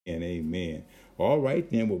And amen. All right,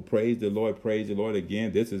 then. Well, praise the Lord. Praise the Lord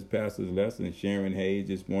again. This is Pastor Lester&Sharon Hayes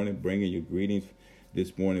this morning, bringing you greetings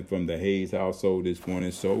this morning from the Hayes household this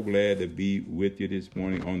morning. So glad to be with you this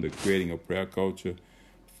morning on the Creating a Prayer Culture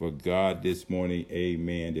for God this morning.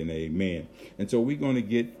 Amen and amen. And so we're going to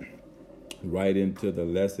get right into the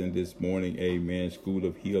lesson this morning. Amen. School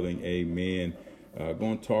of Healing. Amen.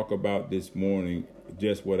 Going to talk about this morning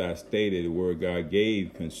just what I stated, the word God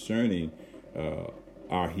gave concerning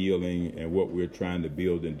our healing and what we're trying to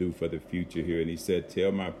build and do for the future here. And he said,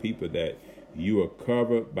 tell my people that you are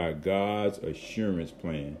covered by God's assurance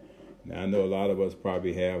plan. Now, I know a lot of us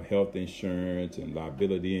probably have health insurance and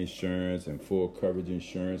liability insurance and full coverage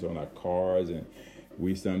insurance on our cars, and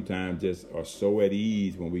we sometimes just are so at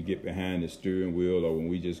ease when we get behind the steering wheel or when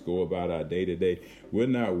we just go about our day-to-day. We're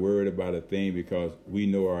not worried about a thing because we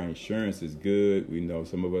know our insurance is good. We know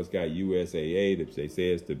some of us got USAA, that they say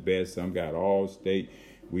it's the best. Some got Allstate.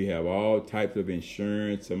 We have all types of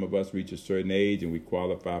insurance. Some of us reach a certain age and we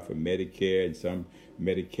qualify for Medicare and some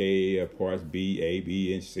Medicaid, Parts B, A,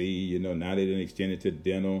 B, and C. Now they didn't extend it to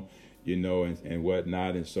dental, and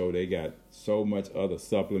whatnot. And so they got so much other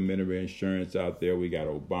supplementary insurance out there. We got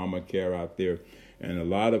Obamacare out there. And a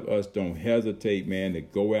lot of us don't hesitate, man, to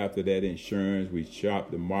go after that insurance. We shop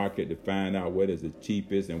the market to find out what is the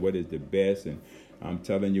cheapest and what is the best. And I'm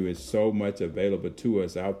telling you, it's so much available to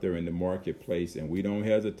us out there in the marketplace, and we don't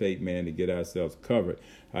hesitate, man, to get ourselves covered.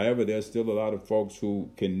 However, there's still a lot of folks who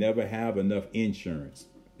can never have enough insurance.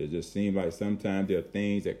 It just seems like sometimes there are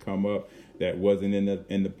things that come up that wasn't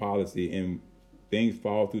in the policy, and things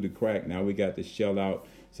fall through the crack. Now we got to shell out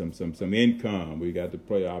some income. We got to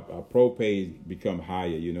pay our propays become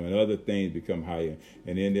higher, and other things become higher.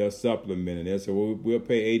 And then they'll supplement and they'll say, well, we'll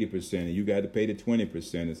pay 80%, and you got to pay the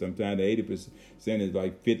 20%. And sometimes the 80% is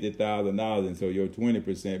like $50,000, and so your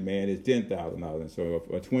 20%, man, is $10,000, and so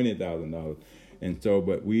or $20,000. And so,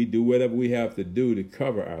 but we do whatever we have to do to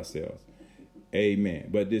cover ourselves. Amen.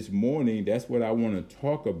 But this morning, that's what I want to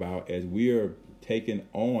talk about as we are taking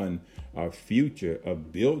on our future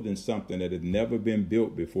of building something that has never been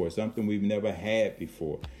built before, something we've never had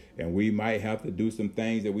before. And we might have to do some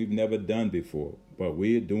things that we've never done before, but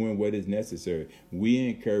we're doing what is necessary. We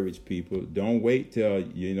encourage people, don't wait till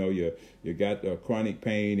you got a chronic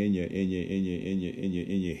pain in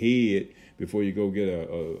your head before you go get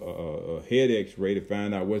a head X-ray to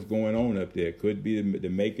find out what's going on up there. It could be the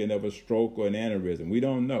making of a stroke or an aneurysm. We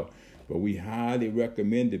don't know. But we highly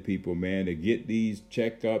recommend to people, man, to get these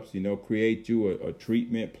checkups, create you a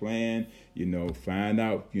treatment plan, find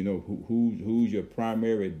out, who's your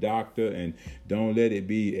primary doctor, and don't let it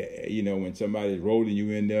be, when somebody's rolling you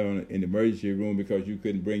in there in the emergency room because you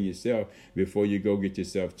couldn't bring yourself before you go get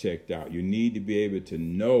yourself checked out. You need to be able to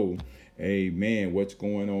know, amen, what's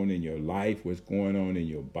going on in your life, what's going on in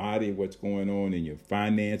your body, what's going on in your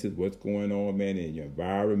finances, what's going on, man, in your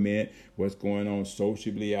environment, what's going on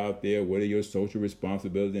socially out there, what are your social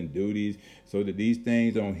responsibilities and duties, so that these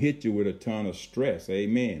things don't hit you with a ton of stress,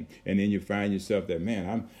 amen. And then you find yourself that,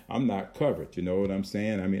 man, I'm not covered, you know what I'm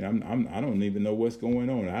saying? I mean, I don't even know what's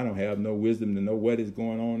going on. I don't have no wisdom to know what is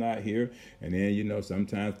going on out here. And then,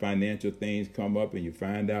 sometimes financial things come up and you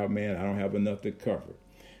find out, man, I don't have enough to cover.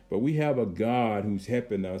 But we have a God who's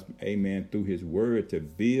helping us, amen, through his word to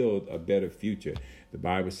build a better future. The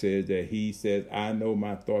Bible says that he says, I know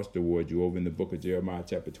my thoughts toward you, over in the book of Jeremiah,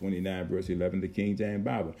 chapter 29, verse 11, the King James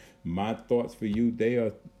Bible. My thoughts for you, they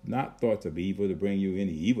are not thoughts of evil to bring you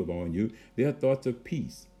any evil on you. They are thoughts of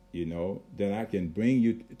peace. That I can bring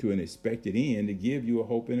you to an expected end to give you a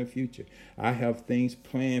hope in the future. I have things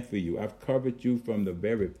planned for you. I've covered you from the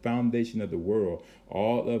very foundation of the world.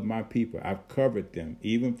 All of my people, I've covered them,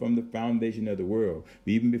 even from the foundation of the world.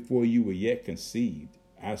 Even before you were yet conceived,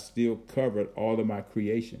 I still covered all of my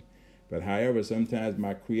creation. But however, sometimes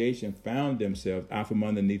my creation found themselves out from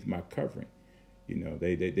underneath my covering.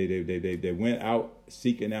 They went out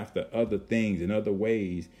seeking after other things and other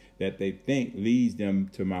ways that they think leads them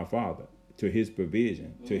to my Father, to his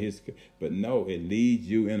provision, but no, it leads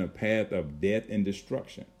you in a path of death and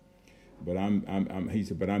destruction. But he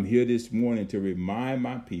said, but I'm here this morning to remind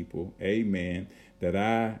my people, amen, that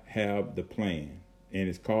I have the plan, and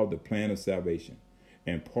it's called the plan of salvation.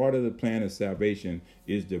 And part of the plan of salvation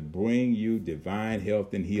is to bring you divine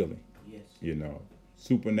health and healing. Yes.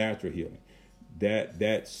 Supernatural healing.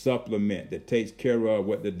 That supplement that takes care of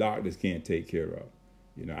what the doctors can't take care of.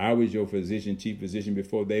 I was your chief physician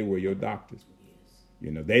before they were your doctors.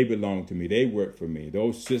 Yes. They belong to me. They work for me.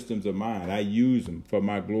 Those systems are mine. I use them for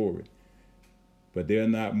my glory. But they're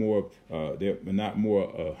not more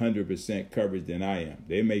 100% coverage than I am.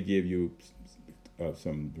 They may give you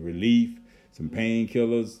some relief, some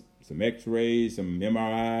painkillers, some x-rays, some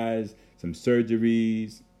MRIs, some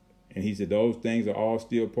surgeries. And he said, those things are all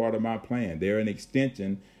still part of my plan. They're an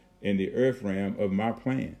extension in the earth realm of my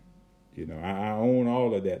plan. You know, I own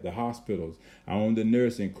all of that, the hospitals. I own the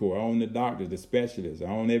nursing corps. I own the doctors, the specialists. I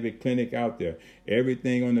own every clinic out there.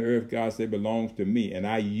 Everything on the earth, God said, belongs to me, and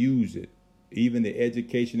I use it. Even the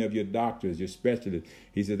education of your doctors, your specialists.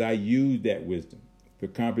 He said, I use that wisdom to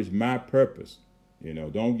accomplish my purpose. You know,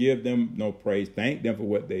 don't give them no praise. Thank them for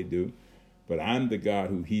what they do. But I'm the God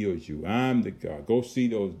who heals you. I'm the God. Go see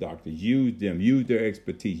those doctors. Use them. Use their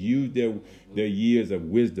expertise. Use their years of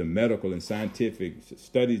wisdom, medical and scientific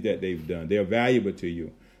studies that they've done. They're valuable to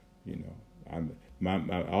you. You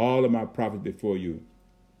know, all of my prophets before you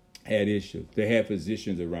had issues. They had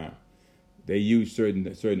physicians around. They used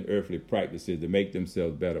certain earthly practices to make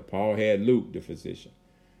themselves better. Paul had Luke, the physician.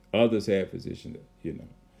 Others had physicians, you know.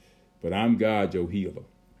 But I'm God, your healer.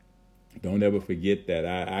 Don't ever forget that.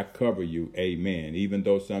 I cover you, amen. Even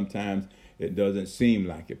though sometimes it doesn't seem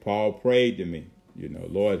like it. Paul prayed to me, you know,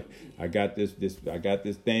 Lord, I got this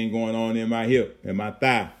thing going on in my hip, in my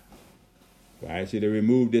thigh. I ask you to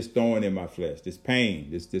remove this thorn in my flesh, this pain,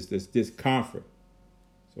 this discomfort,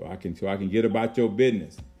 so I can get about your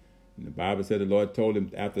business. And the Bible said the Lord told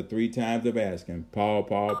him after 3 times of asking,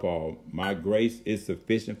 Paul, my grace is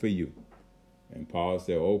sufficient for you. And Paul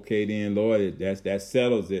said, okay then, Lord, that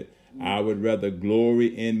settles it. I would rather glory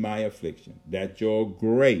in my affliction, that your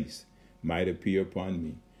grace might appear upon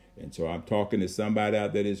me. And so I'm talking to somebody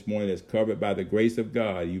out there this morning that's covered by the grace of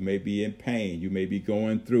God. You may be in pain. You may be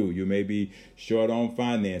going through. You may be short on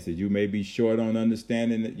finances. You may be short on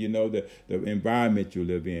understanding, you know, the environment you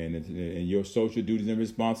live in and your social duties and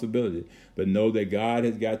responsibilities. But know that God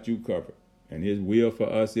has got you covered. And his will for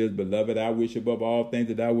us is, beloved, I wish above all things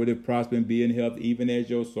that I would have prospered and be in health, even as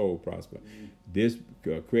your soul prosper. This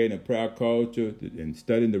creating a prayer culture and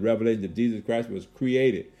studying the revelation of Jesus Christ was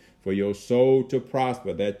created for your soul to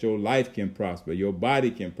prosper, that your life can prosper, your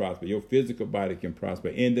body can prosper, your physical body can prosper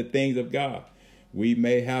in the things of God. We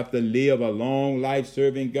may have to live a long life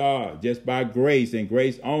serving God just by grace and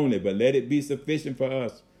grace only, but let it be sufficient for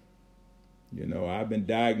us. You know, I've been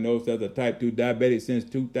diagnosed as a type 2 diabetic since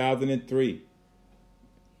 2003.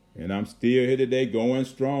 And I'm still here today, going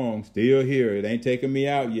strong, still here. It ain't taken me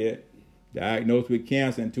out yet. Diagnosed with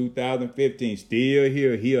cancer in 2015, still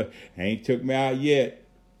here. Ain't took me out yet.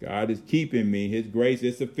 God is keeping me. His grace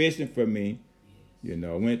is sufficient for me. You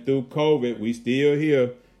know, went through COVID. We still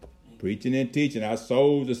here, preaching and teaching. Our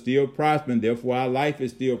souls are still prospering. Therefore, our life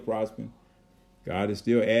is still prospering. God is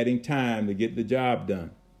still adding time to get the job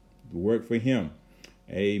done, to work for him.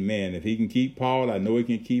 Amen. If he can keep Paul, I know he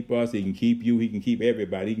can keep us. He can keep you. He can keep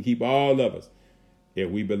everybody. He can keep all of us. If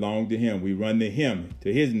we belong to him, we run to him,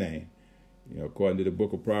 to his name. You know, according to the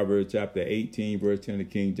book of Proverbs, chapter 18, verse 10 of the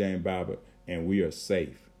King James Bible, and we are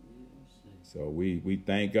safe. So we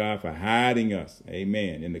thank God for hiding us,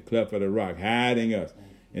 amen, in the cleft of the rock, hiding us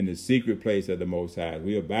in the secret place of the Most High.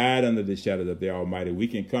 We abide under the shadows of the Almighty. We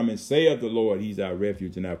can come and say of the Lord, he's our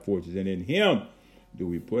refuge and our fortress, and in him do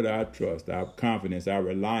we put our trust, our confidence, our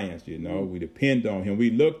reliance, you know. We depend on him. We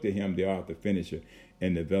look to him, the author, finisher,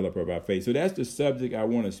 and developer of our faith. So that's the subject I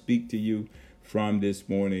want to speak to you from this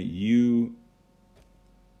morning. You,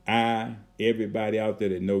 I, everybody out there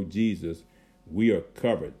that know Jesus, we are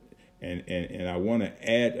covered. And I want to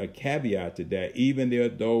add a caveat to that. Even there are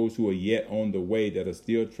those who are yet on the way that are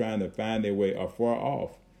still trying to find their way, are far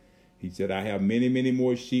off. He said, I have many, many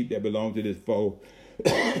more sheep that belong to this fold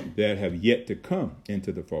that have yet to come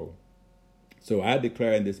into the fold. So I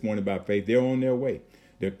declare this morning by faith, they're on their way.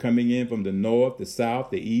 They're coming in from the north, the south,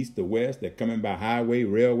 the east, the west. They're coming by highway,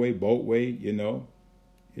 railway, boatway, you know,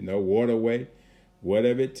 waterway,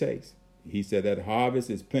 whatever it takes. He said that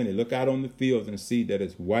harvest is plenty. Look out on the fields and see that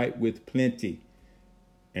it's white with plenty.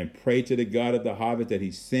 And pray to the God of the harvest that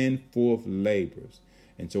he send forth laborers.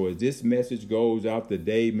 And so as this message goes out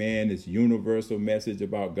today, man, this universal message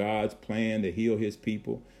about God's plan to heal his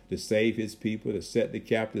people, to save his people, to set the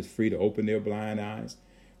captives free, to open their blind eyes,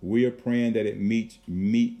 we are praying that it meet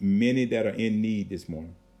many that are in need this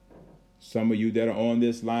morning. Some of you that are on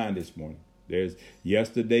this line this morning,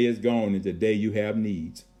 yesterday is gone and today you have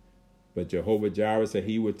needs. But Jehovah Jireh said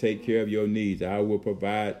he will take care of your needs. I will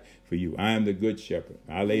provide for you. I am the good shepherd.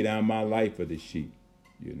 I lay down my life for the sheep,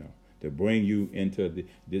 you know, to bring you into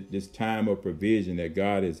this time of provision that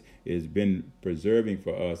God has been preserving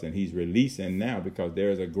for us. And he's releasing now because there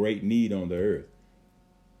is a great need on the earth.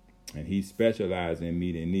 And he specializes in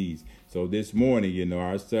meeting needs. So this morning, you know,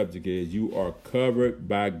 our subject is you are covered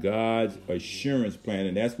by God's assurance plan.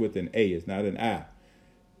 And that's with an A. It's not an I.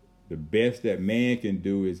 The best that man can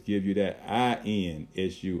do is give you that INSURRANCE.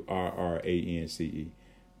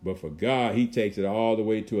 But for God, he takes it all the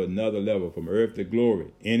way to another level, from earth to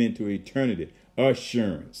glory and into eternity.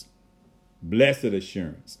 Assurance. Blessed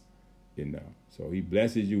assurance. So he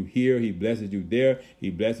blesses you here, he blesses you there, he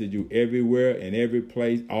blesses you everywhere and every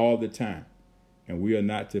place all the time. And we are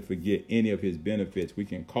not to forget any of his benefits. We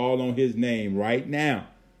can call on his name right now,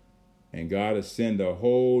 and God will send a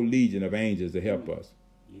whole legion of angels to help us.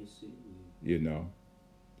 To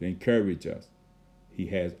encourage us. He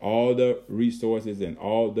has all the resources and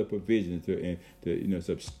all the provisions to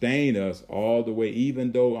sustain us all the way,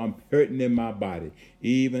 even though I'm hurting in my body,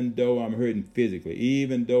 even though I'm hurting physically,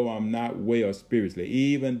 even though I'm not well spiritually,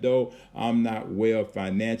 even though I'm not well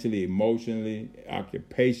financially, emotionally,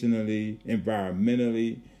 occupationally,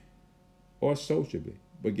 environmentally, or socially.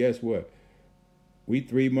 But guess what? We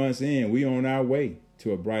 3 months in, we on our way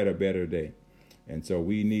to a brighter, better day. And so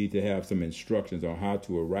we need to have some instructions on how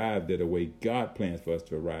to arrive there the way God plans for us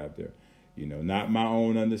to arrive there. Not my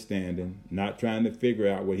own understanding, not trying to figure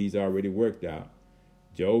out what he's already worked out.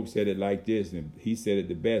 Job said it like this, and he said it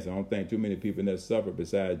the best. I don't think too many people that suffer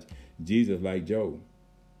besides Jesus like Job.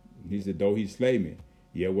 He said, though he slay me,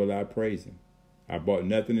 yet will I praise him. I bought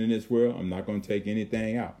nothing in this world. I'm not going to take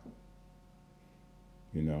anything out.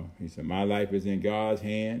 He said, my life is in God's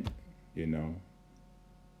hand.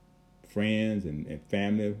 Friends and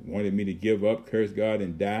family wanted me to give up, curse God,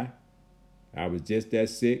 and die. I was just that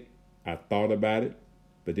sick. I thought about it,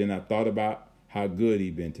 but then I thought about how good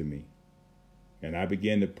he'd been to me. And I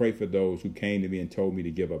began to pray for those who came to me and told me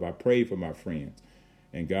to give up. I prayed for my friends.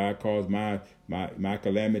 And God caused my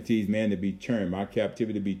calamities, to be turned, my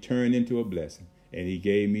captivity to be turned into a blessing. And he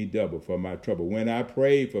gave me double for my trouble. When I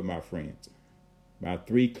prayed for my friends, my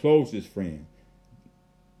 3 closest friends,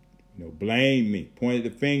 blamed me, pointed the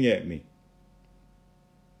finger at me,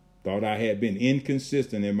 thought I had been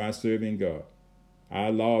inconsistent in my serving God. I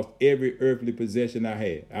lost every earthly possession I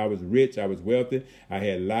had. I was rich, I was wealthy, I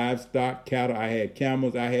had livestock, cattle, I had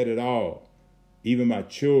camels, I had it all. Even my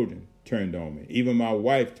children turned on me. Even my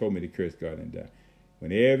wife told me to curse God and die.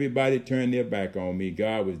 When everybody turned their back on me,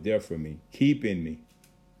 God was there for me, keeping me.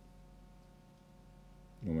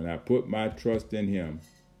 And when I put my trust in him,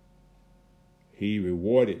 he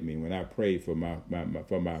rewarded me when I prayed for my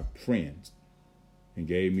friends and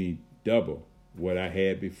gave me double what I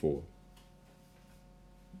had before.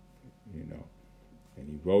 And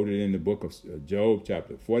he wrote it in the book of Job,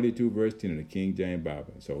 chapter 42, verse 10 of the King James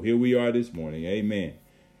Bible. So here we are this morning. Amen.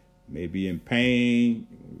 May be in pain.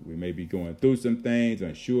 We may be going through some things,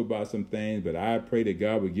 unsure about some things, but I pray that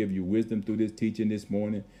God will give you wisdom through this teaching this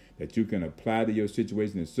morning, that you can apply to your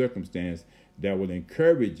situation and circumstance, that will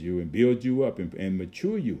encourage you and build you up and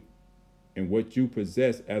mature you in what you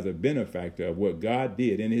possess as a benefactor of what God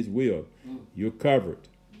did in his will. You're covered.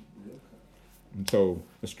 And so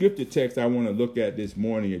the scripture text I want to look at this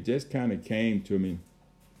morning, it just kind of came to me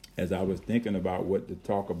as I was thinking about what to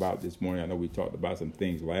talk about this morning. I know we talked about some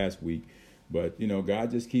things last week, but,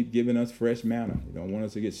 God just keeps giving us fresh manna. He don't want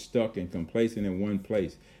us to get stuck and complacent in one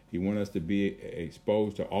place. He wants us to be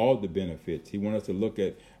exposed to all the benefits. He wants us to look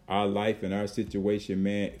at our life and our situation,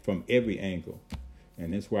 from every angle.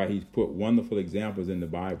 And that's why he's put wonderful examples in the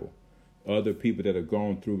Bible. Other people that have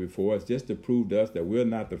gone through before us, just to prove to us that we're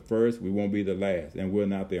not the first, we won't be the last, and we're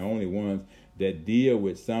not the only ones that deal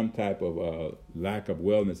with some type of lack of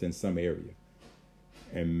wellness in some area.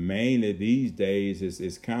 And mainly these days,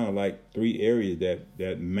 it's kind of like 3 areas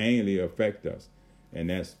that mainly affect us, and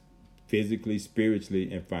that's physically,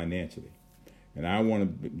 spiritually, and financially. And I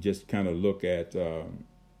want to just kind of look at, all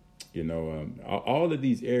of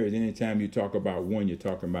these areas. Anytime you talk about one, you're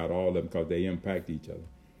talking about all of them because they impact each other.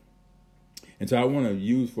 And so I want to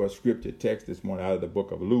use for a scripture text this morning out of the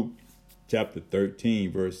book of Luke, chapter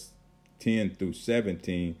 13, verse 10 through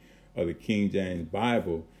 17 of the King James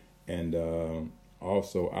Bible, and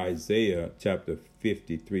also Isaiah chapter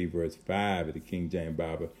 53, verse 5 of the King James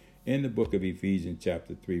Bible, in the book of Ephesians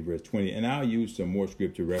chapter 3, verse 20. And I'll use some more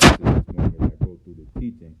scripture references this morning as I go through the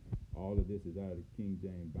teaching. All of this is out of the King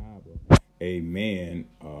James Bible. Amen.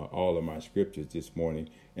 All of my scriptures this morning.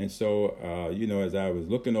 And so, as I was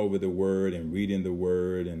looking over the word and reading the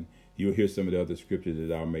word, and you'll hear some of the other scriptures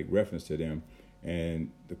that I'll make reference to them. And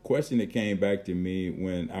the question that came back to me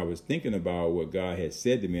when I was thinking about what God had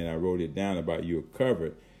said to me, and I wrote it down about you're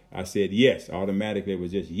covered, I said yes. Automatically, it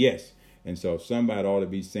was just yes. And so somebody ought to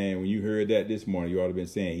be saying, when you heard that this morning, you ought to be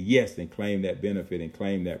saying yes and claim that benefit and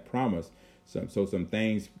claim that promise. So some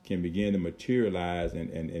things can begin to materialize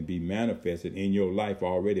and be manifested in your life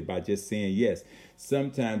already by just saying yes.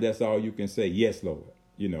 Sometimes that's all you can say. Yes, Lord.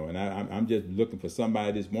 You know, and I'm just looking for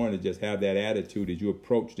somebody this morning to just have that attitude as you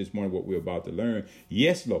approach this morning what we're about to learn.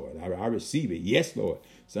 Yes, Lord, I receive it. Yes, Lord.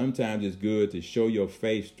 Sometimes it's good to show your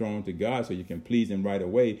faith strong to God so you can please him right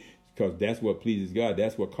away, because that's what pleases God.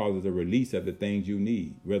 That's what causes a release of the things you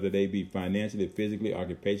need, whether they be financially, physically,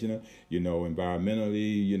 occupational, you know,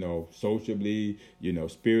 environmentally, you know, socially, you know,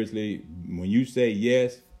 spiritually. When you say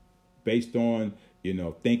yes, based on, you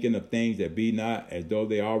know, thinking of things that be not as though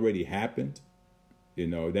they already happened, you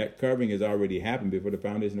know, that covering has already happened before the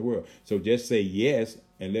foundation of the world. So just say yes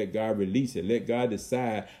and let God release it. Let God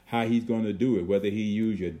decide how he's going to do it, whether he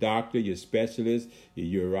use your doctor, your specialist,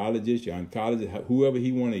 your urologist, your oncologist, whoever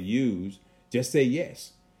he want to use. Just say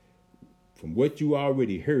yes. From what you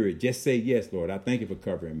already heard, just say yes, Lord. I thank you for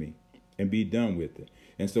covering me, and be done with it.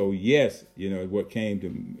 And so, yes, you know, what came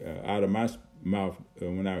to out of my mouth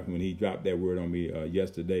when he dropped that word on me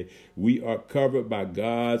yesterday, we are covered by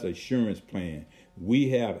God's assurance plan. We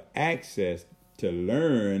have access to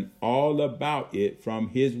learn all about it from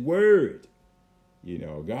his word. You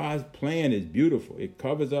know, God's plan is beautiful. It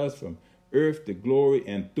covers us from earth to glory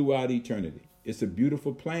and throughout eternity. It's a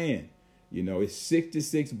beautiful plan. You know, it's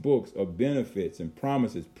 66 books of benefits and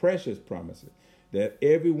promises, precious promises, that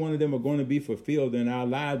every one of them are going to be fulfilled in our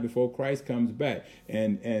lives before Christ comes back.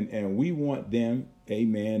 And we want them,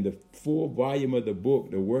 amen, the full volume of the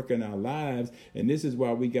book to work in our lives. And this is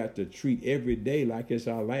why we got to treat every day like it's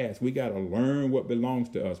our last. We got to learn what belongs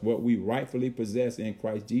to us, what we rightfully possess in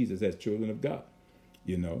Christ Jesus as children of God.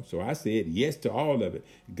 You know, so I said yes to all of it.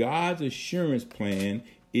 God's assurance plan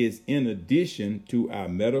is in addition to our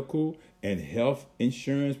medical and health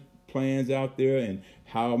insurance plans out there, and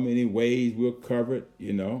how many ways we're covered.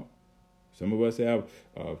 You know, some of us have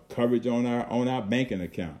coverage on our banking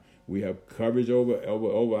account. We have coverage over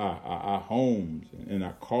our homes and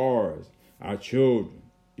our cars, our children.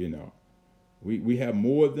 You know, we have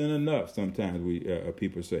more than enough. Sometimes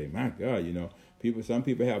people say, my God, you know, some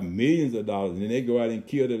people have millions of dollars and then they go out and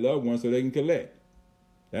kill their loved ones so they can collect.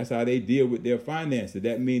 That's how they deal with their finances.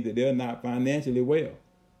 That means that they're not financially well.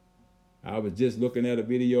 I was just looking at a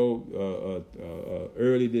video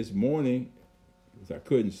early this morning because I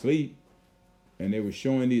couldn't sleep, and they were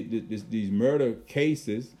showing these murder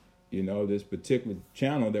cases. You know, this particular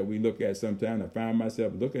channel that we look at sometimes. I found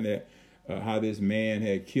myself looking at how this man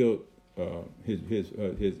had killed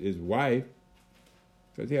his wife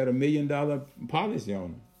because he had $1 million policy on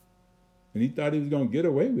him, and he thought he was going to get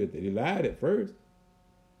away with it. He lied at first.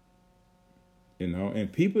 You know,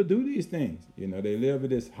 and people do these things. You know, they live in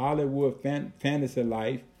this Hollywood fantasy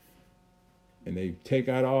life, and they take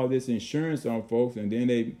out all this insurance on folks, and then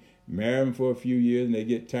they marry them for a few years, and they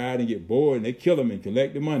get tired and get bored, and they kill them and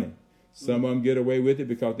collect the money. Some of them get away with it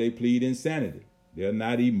because they plead insanity. They're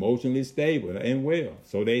not emotionally stable and well.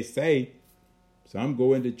 So they say. Some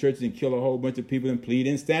go into churches and kill a whole bunch of people and plead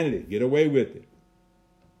insanity, get away with it.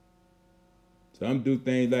 Some do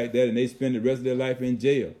things like that, and they spend the rest of their life in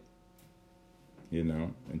jail. You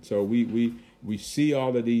know, and so we see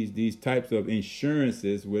all of these types of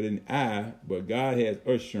insurances with an I, but God has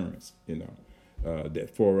assurance, you know,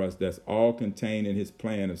 that for us, that's all contained in his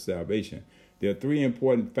plan of salvation. There are three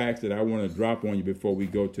important facts that I want to drop on you before we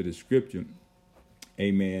go to the scripture.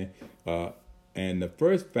 Amen. And the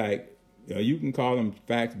first fact, you can call them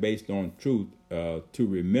facts based on truth, to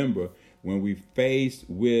remember when we faced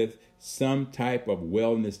with some type of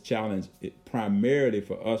wellness challenge, primarily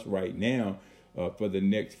for us right now, for the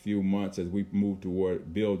next few months as we move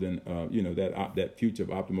toward building, that future of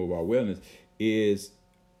optimal of our wellness, is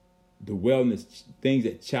the wellness, things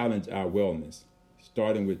that challenge our wellness,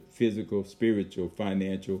 starting with physical, spiritual,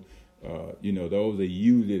 financial. Those are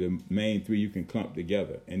usually the main three you can clump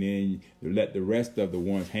together, and then you let the rest of the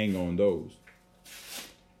ones hang on those.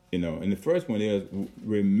 You know, and the first one is,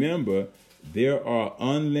 remember, there are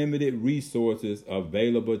unlimited resources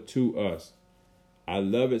available to us. I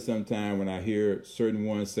love it sometimes when I hear certain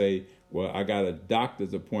ones say, well, I got a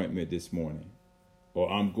doctor's appointment this morning, or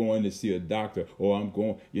I'm going to see a doctor, or I'm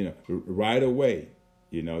going, right away.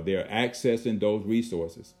 You know, they're accessing those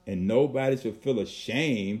resources, and nobody should feel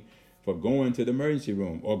ashamed for going to the emergency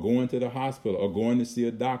room, or going to the hospital, or going to see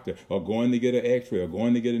a doctor, or going to get an x-ray, or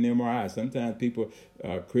going to get an MRI. Sometimes people,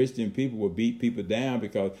 Christian people, will beat people down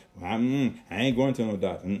because, I ain't going to no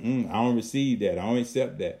doctor. I don't receive that. I don't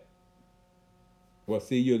accept that. Well,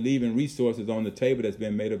 see, you're leaving resources on the table that's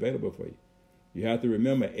been made available for you. You have to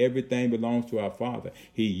remember, everything belongs to our Father.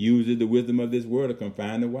 He uses the wisdom of this world to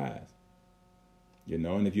confine the wise. You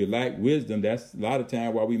know, and if you lack wisdom, that's a lot of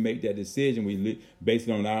time why we make that decision. We base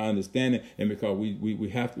it on our understanding, and because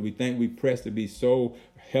we think we press to be so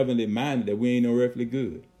heavenly minded that we ain't no earthly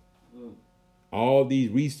good. All these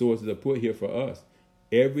resources are put here for us.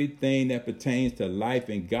 Everything that pertains to life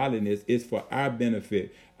and godliness is for our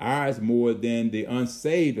benefit, ours more than the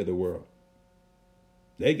unsaved of the world.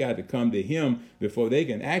 They got to come to him before they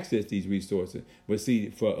can access these resources. But see,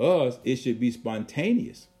 for us, it should be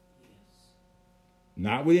spontaneous.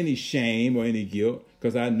 Not with any shame or any guilt,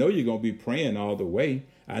 because I know you're going to be praying all the way.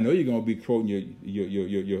 I know you're going to be quoting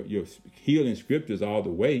your healing scriptures all the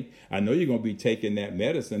way. I know you're going to be taking that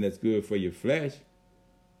medicine that's good for your flesh,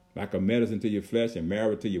 like a medicine to your flesh and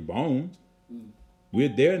marrow to your bones. We're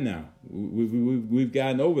there now. We've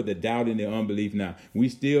gotten over the doubt and the unbelief now. We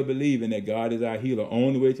still believe in that God is our healer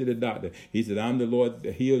on the way to the doctor. He said, I'm the Lord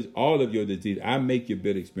that heals all of your disease. I make your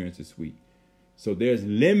bitter experiences sweet. So there's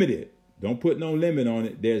limited. Don't put no limit on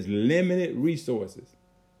it. There's limited resources.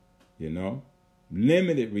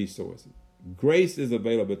 Limited resources. Grace is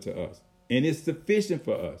available to us, and it's sufficient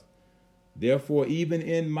for us. Therefore, even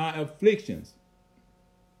in my afflictions,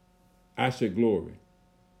 I should glory.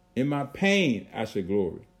 In my pain, I should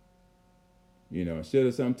glory. Instead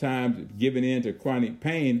of sometimes giving in to chronic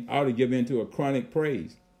pain, I ought to give in to a chronic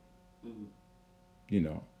praise.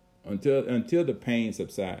 Until the pain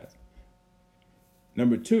subsides.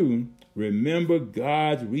 Number 2, remember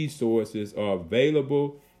God's resources are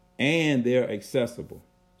available and they're accessible.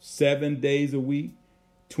 7 days a week,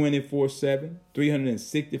 24/7,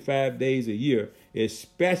 365 days a year,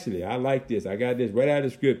 especially, I like this, I got this right out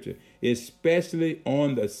of scripture, especially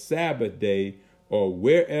on the Sabbath day or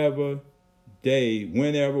wherever day,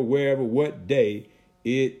 whenever, wherever, what day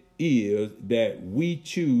it is that we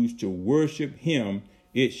choose to worship him.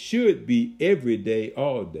 It should be every day,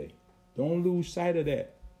 all day. Don't lose sight of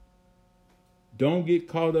that. Don't get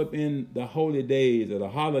caught up in the holy days or the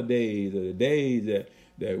holidays or the days that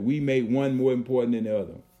we make one more important than the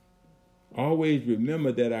other. Always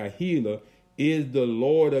remember that our healer is the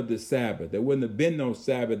Lord of the Sabbath. There wouldn't have been no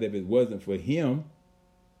Sabbath if it wasn't for him.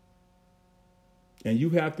 And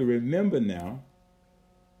you have to remember now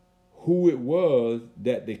who it was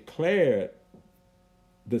that declared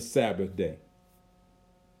the Sabbath day.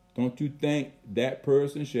 Don't you think that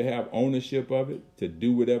person should have ownership of it to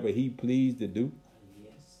do whatever he pleased to do?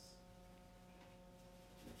 Yes.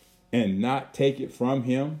 And not take it from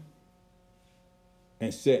him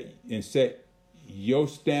and set your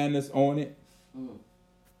standards on it?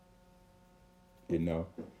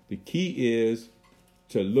 The key is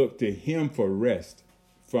to look to him for rest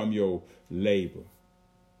from your labor,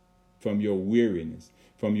 from your weariness,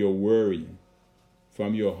 from your worrying,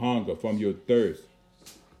 from your hunger, from your thirst.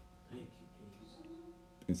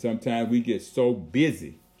 And sometimes we get so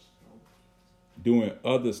busy doing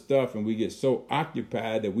other stuff and we get so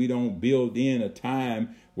occupied that we don't build in a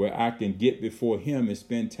time where I can get before him and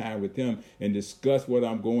spend time with him and discuss what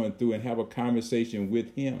I'm going through and have a conversation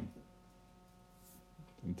with him.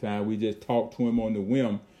 Sometimes we just talk to him on the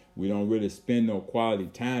whim. We don't really spend no quality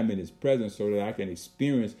time in his presence so that I can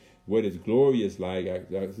experience what his glory is like,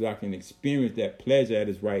 so I can experience that pleasure at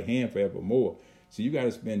his right hand forevermore. So you got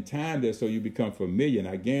to spend time there so you become familiar. And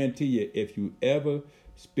I guarantee you, if you ever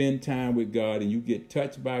spend time with God and you get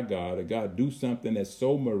touched by God, or God do something that's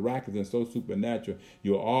so miraculous and so supernatural,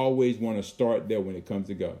 you'll always want to start there when it comes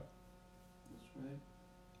to God. That's right.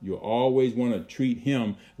 You'll always want to treat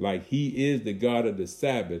him like he is the God of the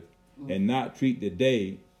Sabbath and not treat the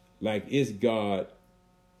day like it's God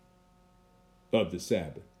of the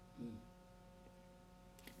Sabbath.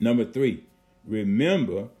 Number 3,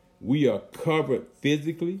 remember, we are covered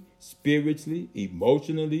physically, spiritually,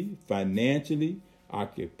 emotionally, financially,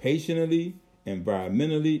 occupationally,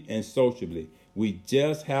 environmentally, and socially. We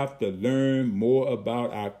just have to learn more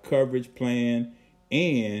about our coverage plan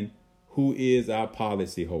and who is our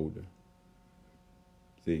policy holder.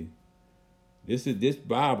 See, this is this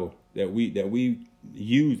Bible that we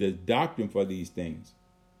use as doctrine for these things,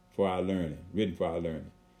 for our learning, written for our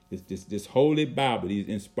learning. This holy Bible, these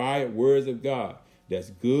inspired words of God, that's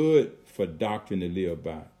good for doctrine to live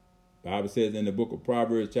by. The Bible says in the book of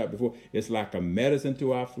Proverbs chapter 4, it's like a medicine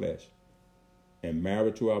to our flesh and marrow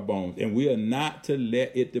to our bones. And we are not to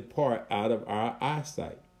let it depart out of our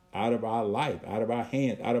eyesight, out of our life, out of our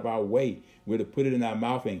hands, out of our way. We're to put it in our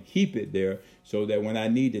mouth and keep it there so that when I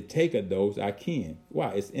need to take a dose, I can.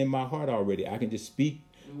 Why? It's in my heart already. I can just speak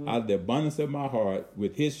out of the abundance of my heart.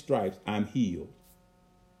 With his stripes, I'm healed.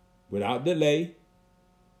 Without delay.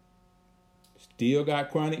 Still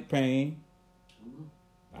got chronic pain.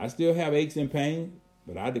 I still have aches and pain,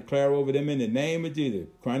 but I declare over them in the name of Jesus.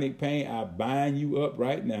 Chronic pain, I bind you up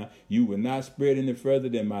right now. You will not spread any further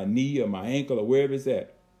than my knee or my ankle or wherever it's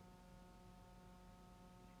at.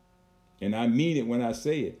 And I mean it when I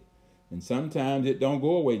say it. And sometimes it don't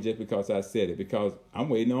go away just because I said it, because I'm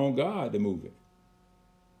waiting on God to move it.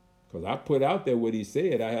 Because I put out there what he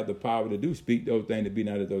said. I have the power to do, speak those things to be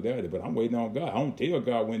not as though they are. But I'm waiting on God. I don't tell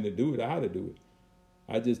God when to do it or how to do it.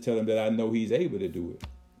 I just tell him that I know he's able to do it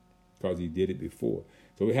because he did it before.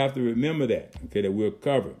 So we have to remember that, okay, that we're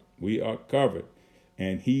covered. We are covered.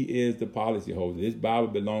 And he is the policy holder. This Bible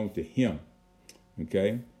belongs to him,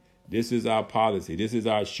 okay? This is our policy. This is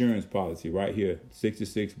our assurance policy right here,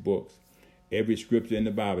 66 books. Every scripture in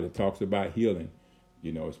the Bible that talks about healing,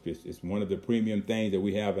 you know, it's one of the premium things that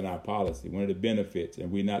we have in our policy, one of the benefits,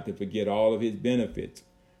 and we're not to forget all of his benefits,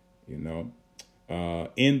 you know.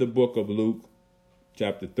 In the book of Luke,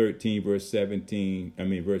 chapter 13, verse 10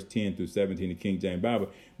 through 17, the King James Bible,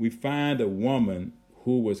 we find a woman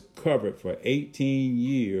who was covered for 18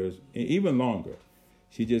 years, and even longer.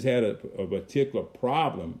 She just had a particular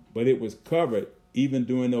problem, but it was covered even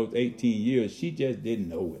during those 18 years. She just didn't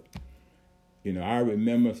know it. You know, I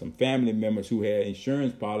remember some family members who had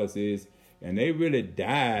insurance policies, and they really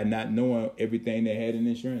died not knowing everything they had in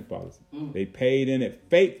insurance policy. They paid in it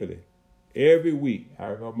faithfully every week. I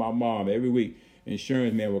remember my mom, every week,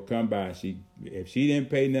 insurance man would come by. If she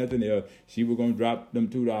didn't pay nothing else, she was going to drop them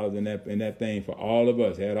 $2 in that thing for all of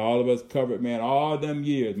us. Had all of us covered, man, all them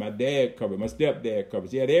years. My dad covered, my stepdad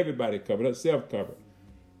covered. She had everybody covered, herself covered,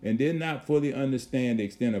 and did not fully understand the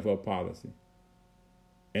extent of her policy.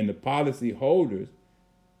 And the policy holders,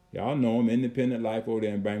 y'all know them, Independent Life over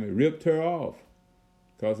there in Birmingham, ripped her off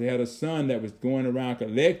because they had a son that was going around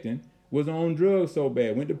collecting, was on drugs so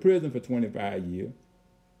bad, went to prison for 25 years,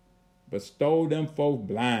 but stole them folks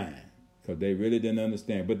blind because they really didn't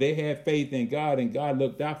understand. But they had faith in God, and God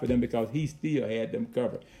looked out for them because he still had them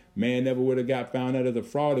covered. Man never would have got found out as a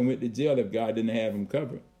fraud and went to jail if God didn't have them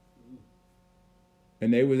covered.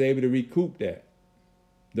 And they was able to recoup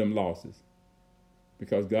them losses,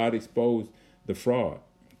 because God exposed the fraud.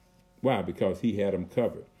 Why? Because he had them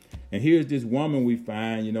covered. And here's this woman we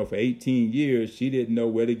find, you know, for 18 years, she didn't know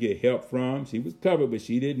where to get help from. She was covered, but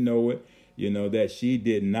she didn't know it. You know, that she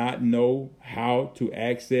did not know how to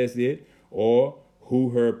access it or who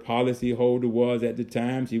her policy holder was at the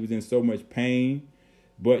time. She was in so much pain.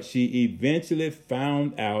 But she eventually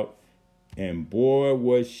found out, and boy,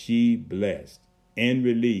 was she blessed and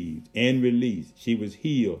relieved and released. She was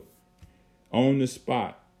healed on the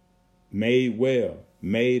spot, made well,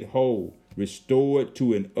 made whole, restored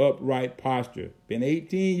to an upright posture. Been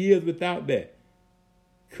 18 years without that.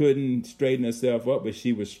 Couldn't straighten herself up, but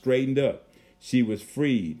she was straightened up. She was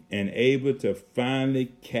freed and able to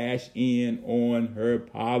finally cash in on her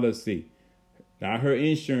policy. Not her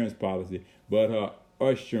insurance policy, but her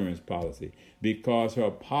assurance policy. Because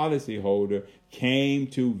her policyholder came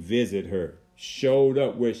to visit her, showed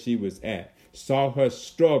up where she was at, saw her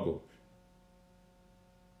struggle,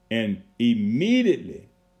 and immediately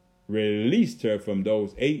released her from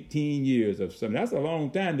those 18 years of something. That's a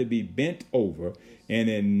long time to be bent over and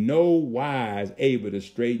in no wise able to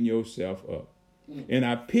straighten yourself up. And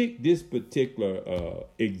I picked this particular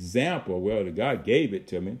example, well, God gave it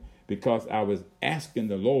to me, because I was asking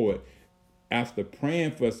the Lord, after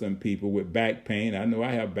praying for some people with back pain. I know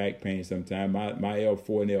I have back pain sometimes. My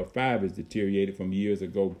L4 and L5 is deteriorated from years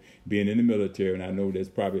ago being in the military, and I know there's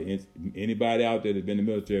probably anybody out there that's been in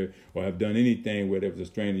the military or have done anything where there was a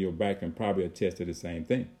strain in your back can probably attest to the same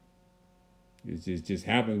thing. It just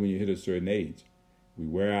happens when you hit a certain age. We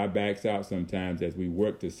wear our backs out sometimes as we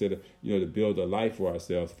work to to build a life for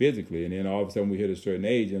ourselves physically, and then all of a sudden we hit a certain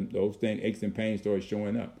age and those things, aches and pains, start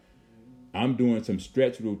showing up. I'm doing some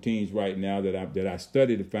stretch routines right now that I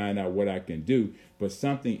study to find out what I can do. But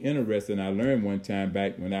something interesting I learned one time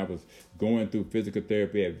back when I was going through physical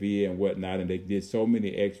therapy at VA and whatnot, and they did so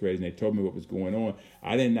many x-rays and they told me what was going on.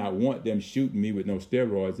 I did not want them shooting me with no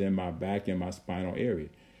steroids in my back and my spinal area.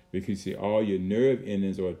 Because, see, all your nerve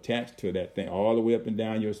endings are attached to that thing, all the way up and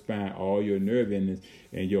down your spine, all your nerve endings,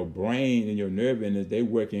 and your brain and your nerve endings, they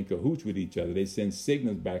work in cahoots with each other. They send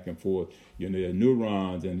signals back and forth, the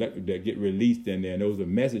neurons and that get released in there, and those are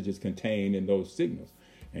messages contained in those signals.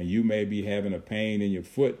 And you may be having a pain in your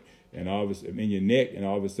foot and in your neck, and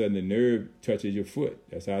all of a sudden the nerve touches your foot.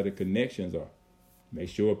 That's how the connections are. They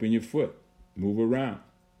show up in your foot, move around,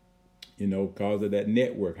 because of that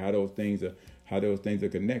network, how those things are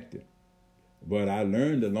connected. But I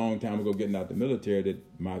learned a long time ago getting out the military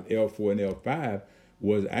that my L4 and L5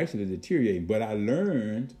 was actually deteriorating. But I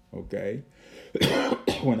learned,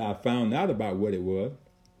 when I found out about what it was,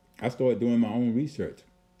 I started doing my own research.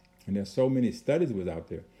 And there's so many studies was out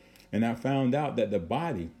there. And I found out that the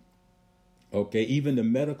body, even the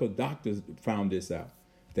medical doctors found this out,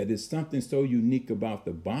 that there's something so unique about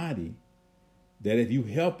the body that if you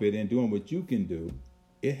help it in doing what you can do,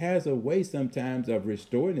 it has a way sometimes of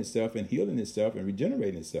restoring itself and healing itself and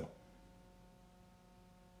regenerating itself.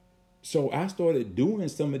 So I started doing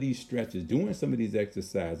some of these stretches, doing some of these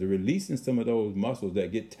exercises, releasing some of those muscles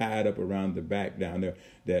that get tied up around the back down there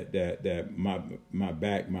that my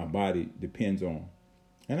back, my body depends on.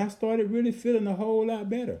 And I started really feeling a whole lot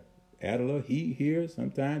better. Add a little heat here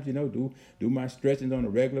sometimes, do my stretching on a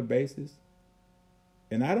regular basis.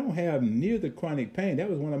 And I don't have near the chronic pain. That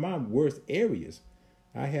was one of my worst areas.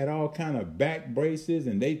 I had all kind of back braces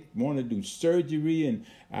and they wanted to do surgery. And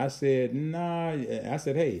I said, nah. I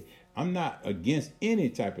said, hey, I'm not against any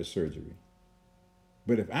type of surgery.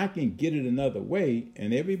 But if I can get it another way,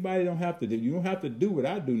 and everybody don't have to do, you don't have to do what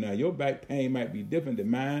I do now. Your back pain might be different than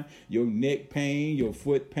mine. Your neck pain, your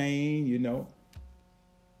foot pain,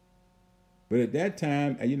 But at that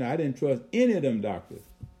time, I didn't trust any of them doctors.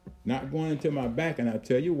 Not going into my back, and I'll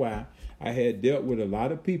tell you why. I had dealt with a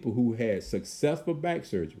lot of people who had successful back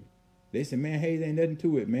surgery. They said, man, hey, there ain't nothing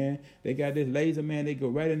to it, man. They got this laser, man. They go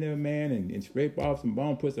right in there, man, and scrape off some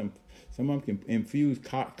bone, put some of them can infuse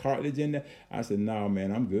cartilage in there. I said, no,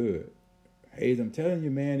 man, I'm good. Hayes, I'm telling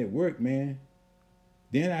you, man, it worked, man.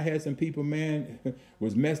 Then I had some people, man,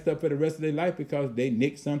 was messed up for the rest of their life because they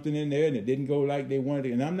nicked something in there and it didn't go like they wanted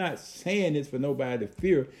it. And I'm not saying this for nobody to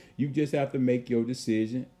fear. You just have to make your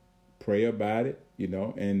decision, pray about it,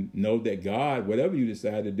 and know that God, whatever you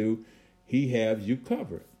decide to do, he has you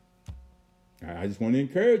covered. I just want to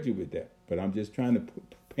encourage you with that. But I'm just trying to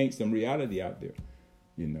paint some reality out there,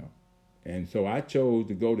 And so I chose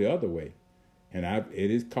to go the other way. And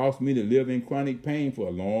it has cost me to live in chronic pain for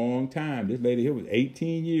a long time. This lady here was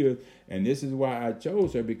 18 years. And this is why I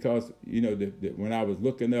chose her because, when I was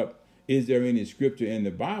looking up, is there any scripture in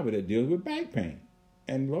the Bible that deals with back pain?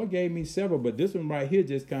 And the Lord gave me several, but this one right here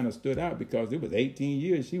just kind of stood out because it was 18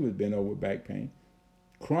 years she was bent over with back pain.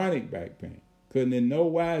 Chronic back pain. Couldn't in no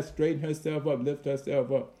wise straighten herself up, lift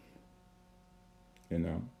herself up.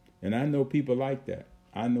 And I know people like that.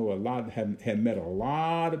 I know a lot, have met a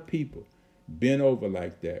lot of people bent over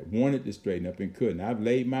like that, wanted to straighten up and couldn't. I've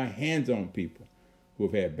laid my hands on people who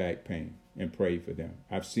have had back pain and prayed for them.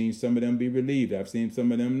 I've seen some of them be relieved. I've seen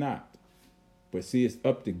some of them not. But see, it's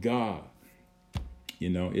up to God.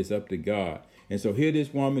 It's up to God. And so here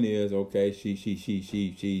this woman is, okay,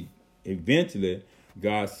 she eventually,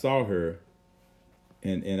 God saw her.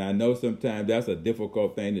 And I know sometimes that's a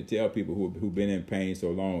difficult thing to tell people who've been in pain so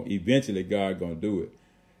long. Eventually, God going to do it.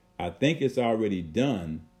 I think it's already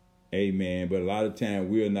done. Amen. But a lot of times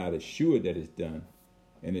we're not assured that it's done.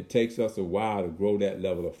 And it takes us a while to grow that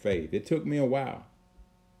level of faith. It took me a while.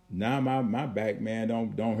 Now my back, man,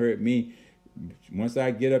 don't hurt me. Once I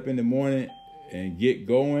get up in the morning and get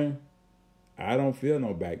going, I don't feel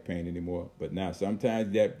no back pain anymore. But now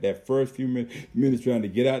sometimes that first few minutes trying to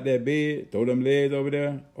get out that bed, throw them legs over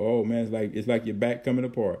there, oh man, it's like your back coming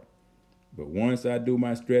apart. But once I do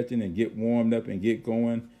my stretching and get warmed up and get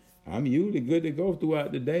going, I'm usually good to go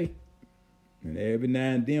throughout the day. And every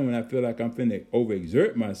now and then when I feel like I'm finna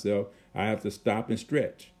overexert myself, I have to stop and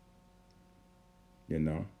stretch.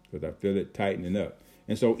 Because I feel it tightening up.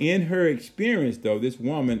 And so in her experience, though, this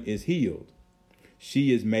woman is healed.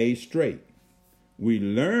 She is made straight. We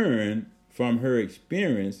learn from her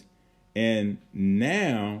experience, and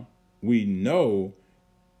now we know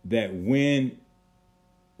that when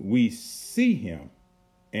we see him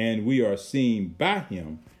and we are seen by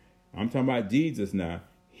him, I'm talking about Jesus now,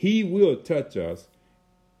 he will touch us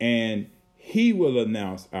and he will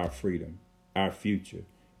announce our freedom, our future,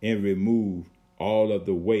 and remove all of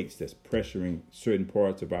the weights that's pressuring certain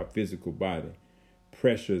parts of our physical body,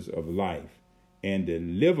 pressures of life, and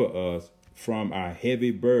deliver us from our heavy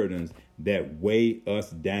burdens that weigh us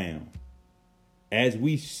down. As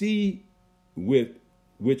we see which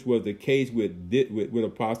was the case with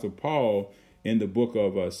Apostle Paul in the book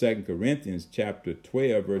of 2 Corinthians chapter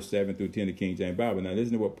 12, verse 7 through 10 of the King James Bible. Now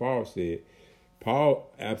listen to what Paul said. Paul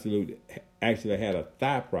actually had a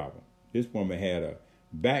thigh problem. This woman had a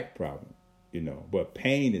back problem, but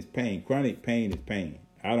pain is pain. Chronic pain is pain.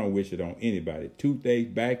 I don't wish it on anybody.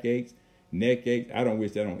 Toothaches, backaches, neck aches, I don't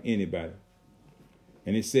wish that on anybody.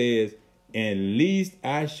 And it says, and least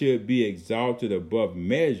I should be exalted above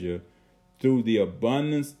measure through the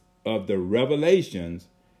abundance of the revelations,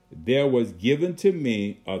 there was given to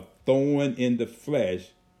me a thorn in the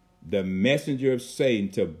flesh, the messenger of Satan,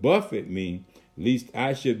 to buffet me, lest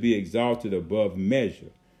I should be exalted above measure.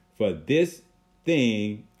 For this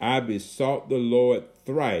thing I besought the Lord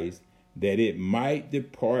thrice, that it might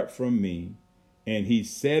depart from me. And he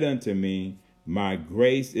said unto me, my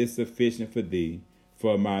grace is sufficient for thee,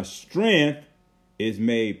 for my strength is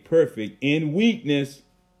made perfect in weakness.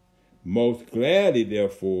 Most gladly,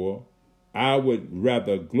 therefore, I would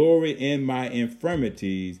rather glory in my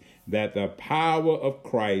infirmities, that the power of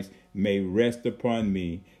Christ may rest upon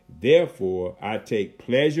me. Therefore, I take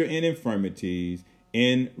pleasure in infirmities,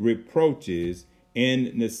 in reproaches,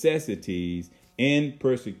 in necessities, in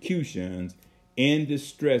persecutions, in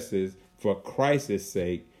distresses, for Christ's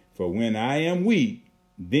sake. For when I am weak,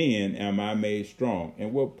 then am I made strong.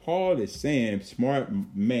 And what Paul is saying, smart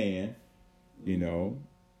man,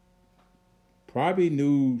 probably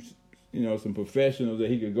knew, some professionals that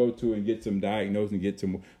he could go to and get some diagnosis and get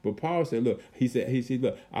some. But Paul said, look, he said,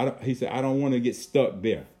 look, I don't want to get stuck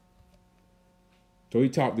there. So he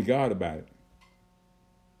talked to God about it.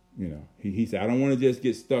 He said, I don't want to just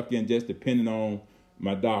get stuck in just depending on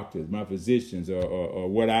my doctors, my physicians, or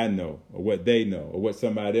what I know, or what they know, or what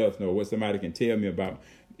somebody else knows, or what somebody can tell me about.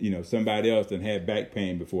 Somebody else that had back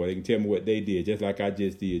pain before. They can tell me what they did, just like I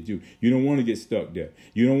just did you. You don't want to get stuck there.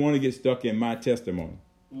 You don't want to get stuck in my testimony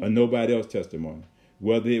or nobody else's testimony.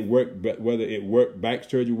 Whether it worked, back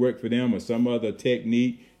surgery worked for them, or some other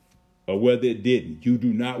technique, or whether it didn't. You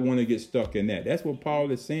do not want to get stuck in that. That's what Paul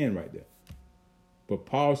is saying right there. But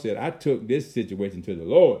Paul said, I took this situation to the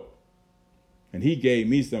Lord, and he gave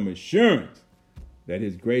me some assurance that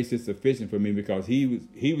his grace is sufficient for me, because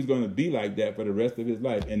he was going to be like that for the rest of his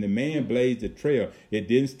life. And the man blazed a trail. It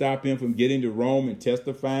didn't stop him from getting to Rome and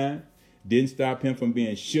testifying. Didn't stop him from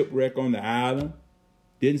being shipwrecked on the island.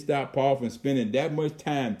 Didn't stop Paul from spending that much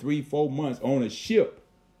time, 3-4 months, on a ship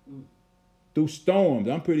through storms.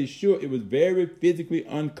 I'm pretty sure it was very physically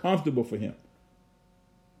uncomfortable for him.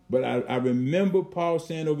 But I remember Paul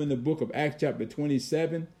saying over in the book of Acts chapter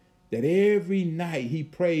 27, that every night he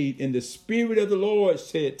prayed, and the Spirit of the Lord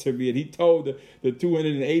said to me, and he told the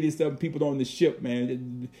 287 people on the ship,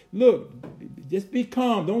 man, look, just be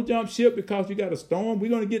calm. Don't jump ship because you got a storm. We're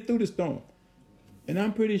going to get through the storm. And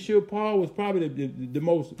I'm pretty sure Paul was probably the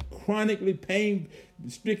most chronically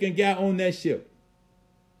pain-stricken guy on that ship.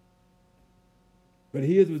 But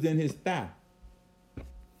his was in his thigh.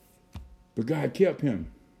 But God kept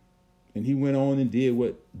him. And he went on and did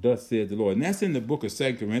what thus said the Lord. And that's in the book of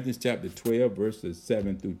 2 Corinthians chapter 12, verses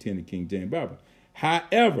 7 through 10 in King James Bible.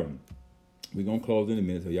 However, we're going to close in a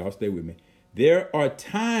minute, so y'all stay with me. There are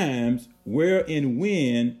times wherein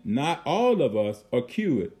when not all of us are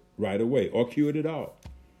cured right away, or cured at all,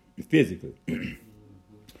 physically.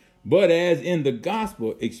 But as in the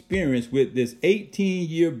gospel experience with this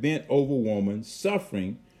 18-year bent-over woman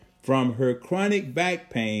suffering from her chronic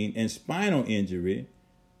back pain and spinal injury,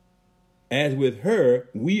 as with her,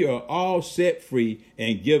 we are all set free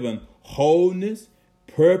and given wholeness,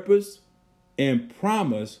 purpose, and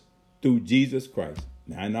promise through Jesus Christ.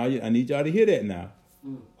 Now, I need y'all to hear that now.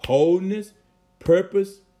 Wholeness,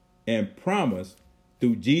 purpose, and promise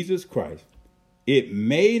through Jesus Christ. It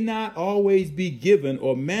may not always be given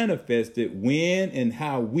or manifested when and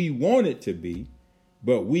how we want it to be,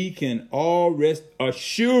 but we can all rest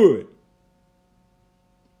assured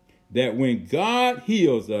that when God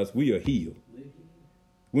heals us, we are healed.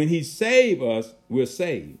 When he saves us, we're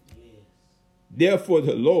saved. Therefore,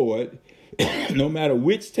 the Lord, no matter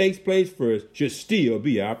which takes place first, should still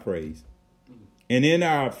be our praise. And in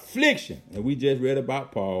our affliction, and we just read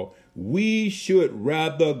about Paul, we should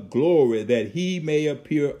rather glory that he may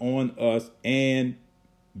appear on us and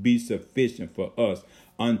be sufficient for us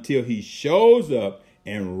until he shows up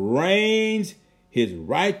and reigns his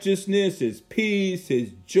righteousness, his peace,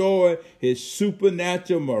 his joy, his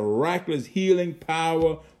supernatural, miraculous healing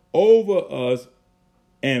power over us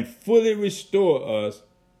and fully restore us,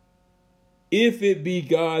 if it be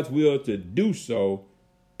God's will to do so.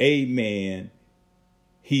 Amen.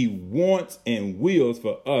 He wants and wills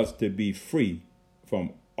for us to be free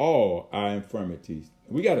from all our infirmities.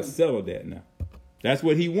 We got to settle that now. That's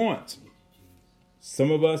what he wants.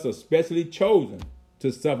 Some of us are specially chosen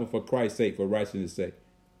to suffer for Christ's sake, for righteousness' sake.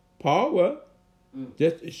 Paul, well,